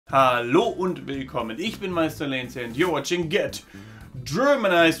Hallo und willkommen. Ich bin Meister Lancy and you're watching Get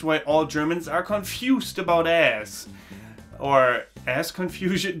Germanized, why all Germans are confused about ass. Or ass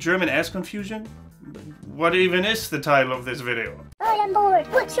confusion? German ass confusion? What even is the title of this video? I am bored.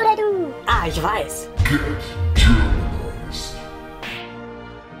 What should I do? Ah, ich weiß.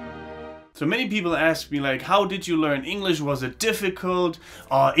 So many people ask me like, how did you learn English? Was it difficult?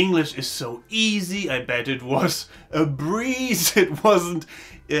 Oh, English is so easy. I bet it was a breeze. It wasn't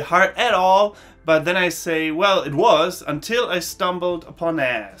hard at all. But then I say, well, it was until I stumbled upon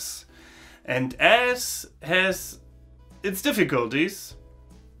ass. And ass has its difficulties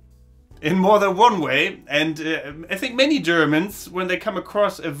in more than one way. And I think many Germans, when they come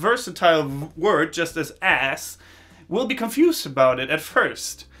across a versatile word just as ass, will be confused about it at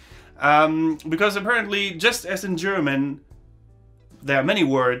first. Because apparently, just as in German, there are many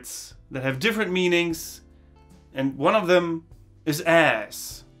words that have different meanings, and one of them is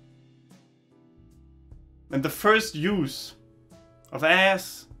ass. And the first use of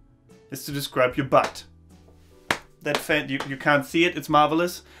ass is to describe your butt. That you can't see it, it's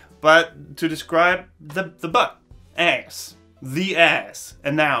marvelous, but to describe the butt, ass, the ass,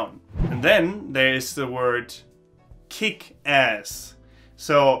 a noun. And then there is the word kick ass.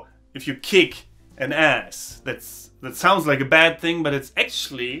 So if you kick an ass, that sounds like a bad thing, but it's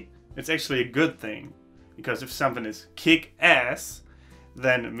actually a good thing, because if something is kick ass,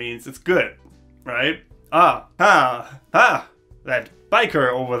 then it means it's good, right? That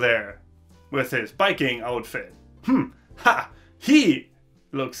biker over there with his biking outfit. He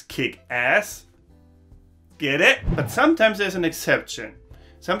looks kick ass. Get it? But sometimes there's an exception.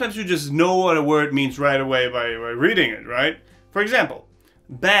 Sometimes you just know what a word means right away by reading it, right? For example,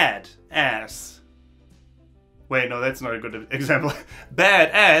 bad ass. Wait, no, that's not a good example. Bad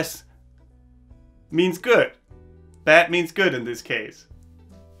ass means good. Bad means good in this case.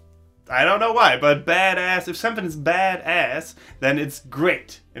 I don't know why, but badass, if something is badass, then it's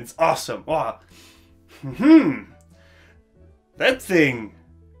great. It's awesome. Oh. That thing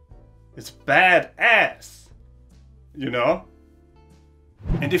is badass. You know?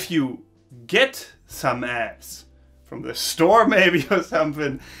 And if you get some ass from the store maybe or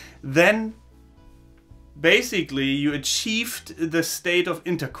something, then basically you achieved the state of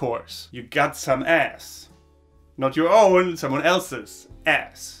intercourse. You got some ass. Not your own, someone else's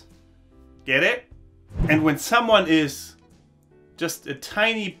ass. Get it? And when someone is just a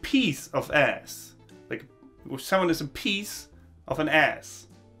tiny piece of ass, like if someone is a piece of an ass,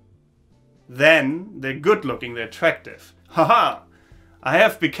 then they're good looking, they're attractive. Haha! I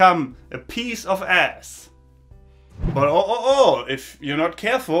have become a piece of ass. But if you're not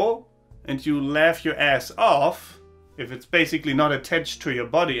careful and you laugh your ass off, if it's basically not attached to your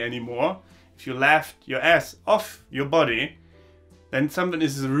body anymore, if you laughed your ass off your body, then something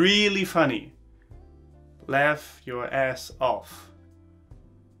is really funny. Laugh your ass off.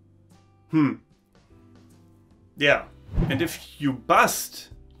 Yeah. And if you bust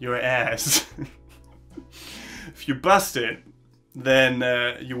your ass, if you bust it, then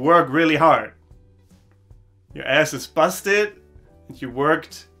you work really hard. Your ass is busted and you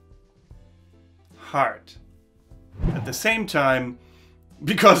worked hard. At the same time,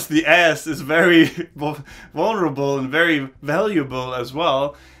 because the ass is very vulnerable and very valuable as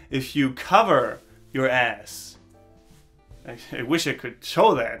well, if you cover your ass, I wish I could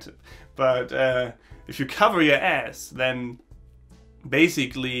show that, but if you cover your ass, then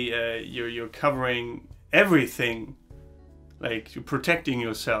basically you're covering everything. Like, you're protecting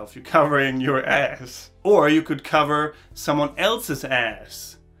yourself, you're covering your ass. Or you could cover someone else's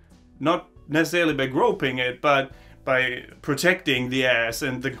ass. Not necessarily by groping it, but by protecting the ass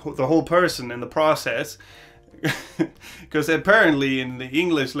and the whole person in the process. Because apparently in the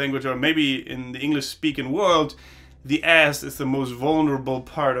English language, or maybe in the English-speaking world, the ass is the most vulnerable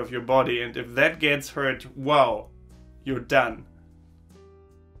part of your body. And if that gets hurt, wow, you're done.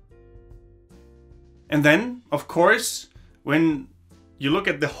 And then, of course, when you look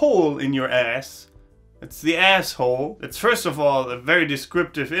at the hole in your ass, it's the asshole. It's first of all a very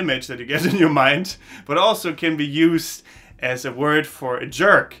descriptive image that you get in your mind, but also can be used as a word for a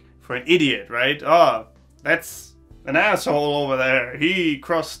jerk, for an idiot, right? Oh, that's an asshole over there. He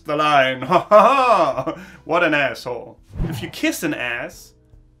crossed the line. Ha ha ha! What an asshole. If you kiss an ass,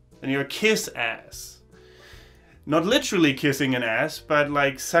 then you're a kiss ass. Not literally kissing an ass, but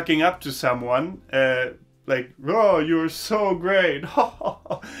like sucking up to someone. Like, oh, you're so great.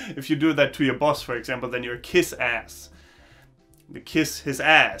 If you do that to your boss, for example, then you're a kiss ass. You kiss his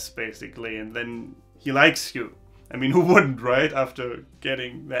ass, basically, and then he likes you. I mean, who wouldn't, right? After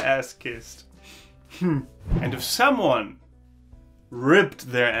getting the ass kissed. And if someone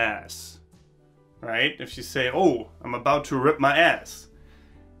ripped their ass, right? If you say, oh, I'm about to rip my ass,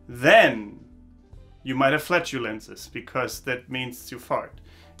 then you might have flatulences, because that means you fart.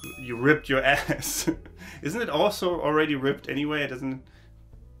 You ripped your ass. Isn't it also already ripped anyway? It doesn't...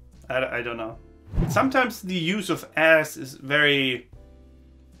 I don't know. Sometimes the use of ass is very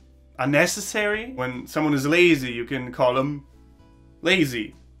unnecessary. When someone is lazy, you can call them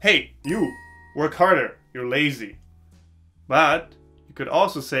lazy. Hey, you, work harder, you're lazy. But you could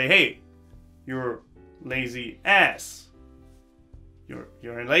also say, hey, you're lazy ass.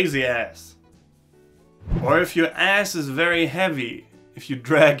 You're a lazy ass. Or if your ass is very heavy, if you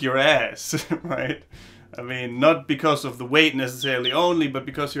drag your ass, right? I mean, not because of the weight necessarily only, but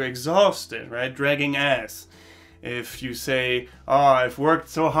because you're exhausted, right? Dragging ass. If you say, oh, I've worked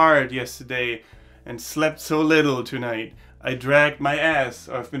so hard yesterday and slept so little tonight, I dragged my ass,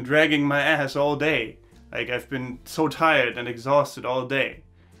 or I've been dragging my ass all day. Like, I've been so tired and exhausted all day.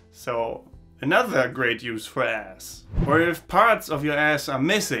 So, another great use for ass. Or if parts of your ass are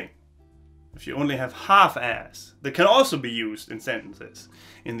missing, if you only have half ass, that can also be used in sentences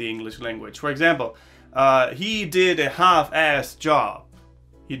in the English language. For example, he did a half-ass job.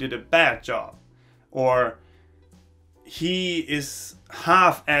 He did a bad job. Or he is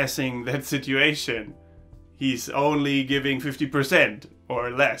half-assing that situation. He's only giving 50% or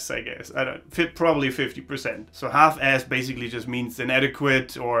less, I guess. I don't, probably 50%. So half-ass basically just means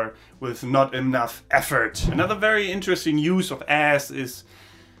inadequate or with not enough effort. Another very interesting use of ass is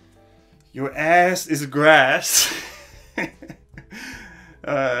your ass is grass.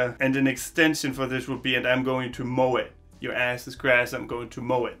 And an extension for this would be, and I'm going to mow it. Your ass is grass, I'm going to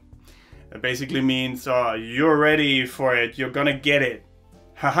mow it. It basically means, you're ready for it, you're gonna get it.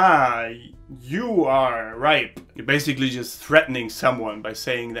 Haha, you are ripe. You're basically just threatening someone by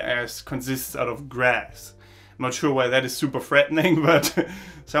saying the ass consists out of grass. I'm not sure why that is super threatening, but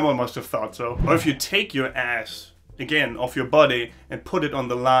someone must have thought so. Or if you take your ass, again, off your body and put it on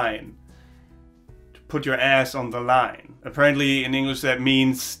the line. Put your ass on the line. Apparently in English that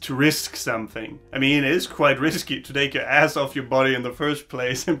means to risk something. I mean, it is quite risky to take your ass off your body in the first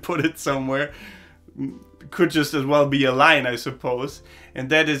place and put it somewhere. Could just as well be a line, I suppose. And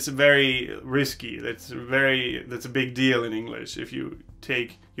that is very risky. That's a big deal in English if you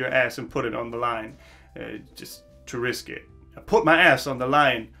take your ass and put it on the line. Just to risk it. I put my ass on the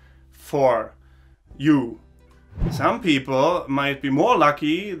line for you. Some people might be more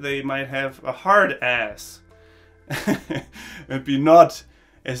lucky, they might have a hard ass and be not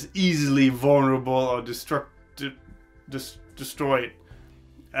as easily vulnerable or destroyed.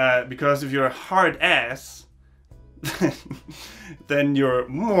 Because if you're a hard ass, then you're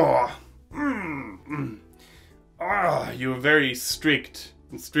more... you're very strict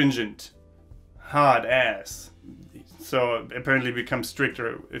and stringent. Hard ass. So apparently becomes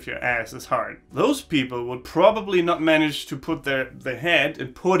stricter if your ass is hard. Those people would probably not manage to put their head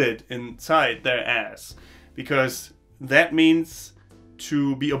and put it inside their ass. Because that means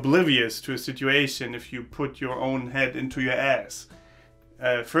to be oblivious to a situation if you put your own head into your ass.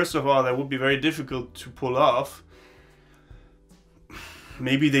 First of all, that would be very difficult to pull off.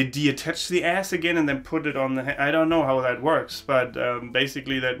 Maybe they deattach the ass again and then put it on the head. I don't know how that works, but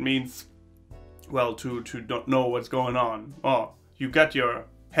basically that means... well, to not know what's going on. Oh, you got your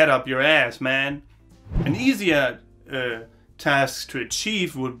head up your ass, man. An easier task to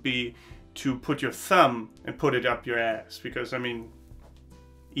achieve would be to put your thumb and put it up your ass. Because, I mean,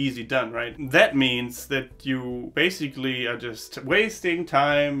 easy done, right? That means that you basically are just wasting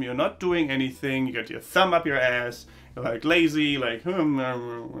time. You're not doing anything. You got your thumb up your ass. You're like lazy, like...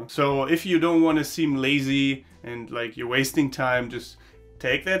 So if you don't want to seem lazy and like you're wasting time, just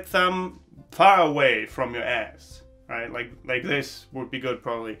take that thumb far away from your ass, right? Like this would be good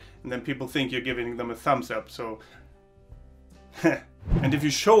probably. And then people think you're giving them a thumbs up, so... And if you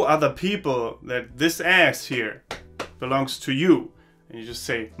show other people that this ass here belongs to you, and you just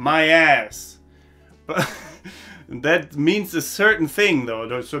say, my ass. But that means a certain thing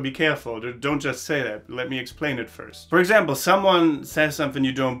though, so be careful. Don't just say that. Let me explain it first. For example, someone says something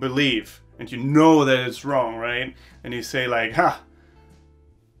you don't believe, and you know that it's wrong, right? And you say like, ha!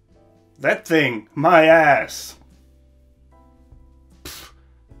 That thing, my ass. Pfft.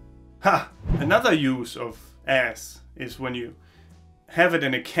 Ha! Another use of ass is when you have it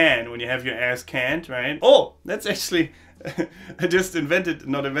in a can, when you have your ass canned, right? Oh, that's actually, I just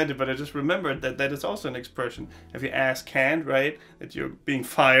not invented, but I just remembered that that is also an expression. Have your ass canned, right? That you're being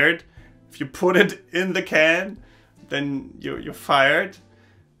fired. If you put it in the can, then you're fired.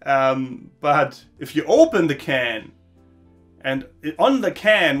 But if you open the can, and on the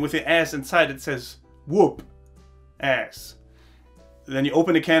can with your ass inside it says whoop ass. then you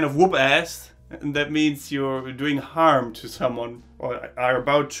open a can of whoop ass, and that means you're doing harm to someone, or are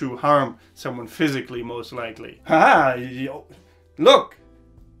about to harm someone physically, most likely. Haha! Look!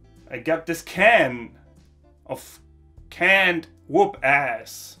 I got this can of canned whoop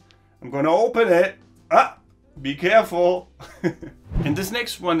ass. I'm gonna open it. Ah! Be careful! And this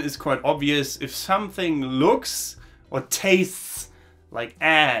next one is quite obvious. If something looks or tastes like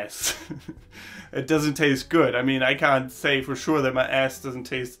ass, it doesn't taste good. I mean, I can't say for sure that my ass doesn't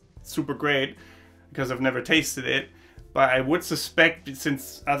taste super great because I've never tasted it. But I would suspect,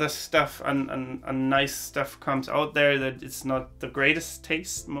 since other stuff and nice stuff comes out there, that it's not the greatest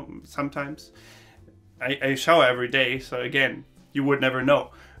taste sometimes. I shower every day, so again, you would never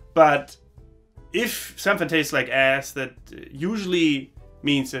know. But if something tastes like ass, that usually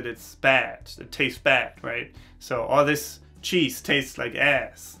means that it's bad. It tastes bad, right? So all this cheese tastes like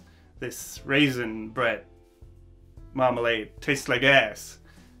ass. This raisin bread marmalade tastes like ass.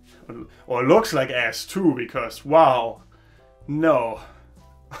 Or looks like ass too, because wow, no.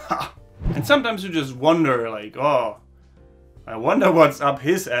 And sometimes you just wonder, like, oh, I wonder what's up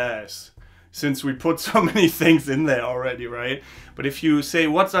his ass, since we put so many things in there already, right? But if you say,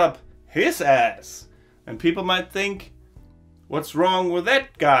 what's up his ass, and people might think, what's wrong with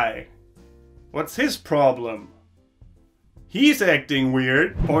that guy? What's his problem? He's acting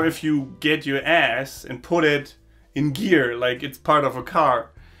weird. Or if you get your ass and put it in gear like it's part of a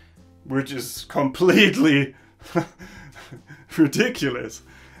car, which is completely ridiculous,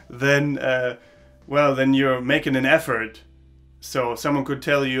 then, well, then you're making an effort. So someone could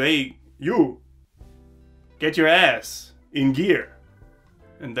tell you, hey, you, get your ass in gear.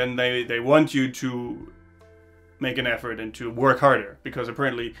 And then they want you to make an effort and to work harder, because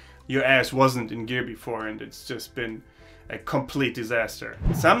apparently your ass wasn't in gear before and it's just been a complete disaster.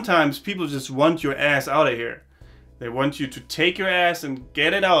 Sometimes people just want your ass out of here. They want you to take your ass and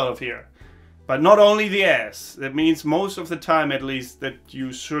get it out of here. But not only the ass. That means most of the time, at least, that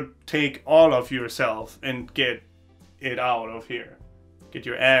you should take all of yourself and get it out of here. Get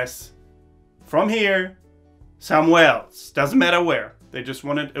your ass from here somewhere else. Doesn't matter where. They just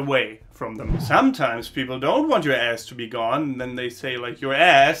want it away from them. Sometimes people don't want your ass to be gone, and then they say, like, your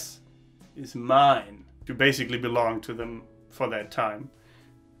ass is mine. You basically belong to them for that time.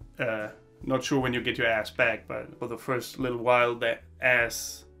 Not sure when you get your ass back, but for the first little while, that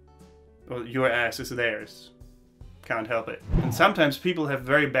ass, well, your ass is theirs. Can't help it. And sometimes people have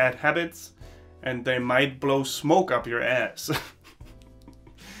very bad habits, and they might blow smoke up your ass.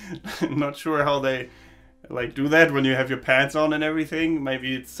 Not sure how they like do that when you have your pants on and everything.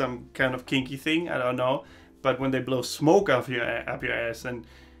 Maybe it's some kind of kinky thing, I don't know. But when they blow smoke up your ass, and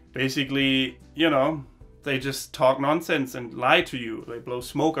basically, you know, they just talk nonsense and lie to you. They blow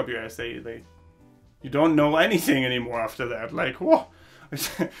smoke up your ass. You don't know anything anymore after that. Like, whoa,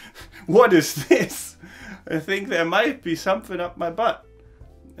 what is this? I think there might be something up my butt,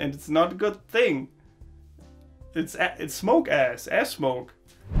 and it's not a good thing. It's smoke ass smoke.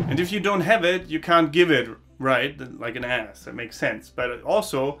 And if you don't have it, you can't give it, right? Like an ass. That makes sense. But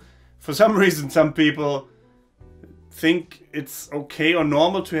also, for some reason, some people think it's okay or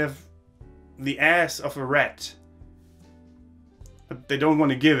normal to have the ass of a rat. But they don't want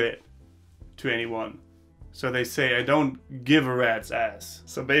to give it to anyone. So they say, I don't give a rat's ass.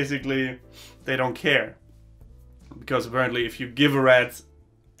 So basically, they don't care. Because apparently, if you give a rat's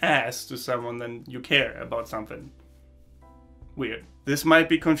ass to someone, then you care about something. Weird. This might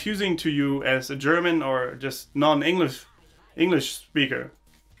be confusing to you as a German or just non-English speaker,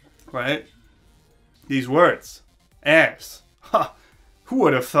 right? These words, ass, ha, who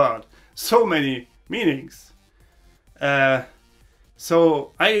would have thought? So many meanings.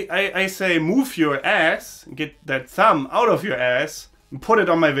 So I say move your ass, get that thumb out of your ass and put it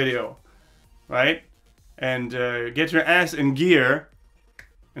on my video, right? And get your ass in gear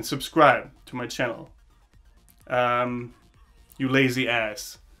and subscribe to my channel. You lazy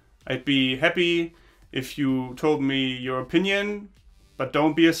ass. I'd be happy if you told me your opinion, but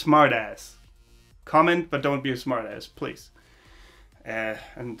don't be a smart ass. Comment, but don't be a smart ass, please.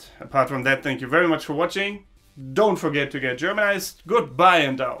 And apart from that, thank you very much for watching. Don't forget to get Germanized. Goodbye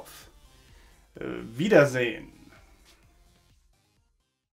and auf Wiedersehen.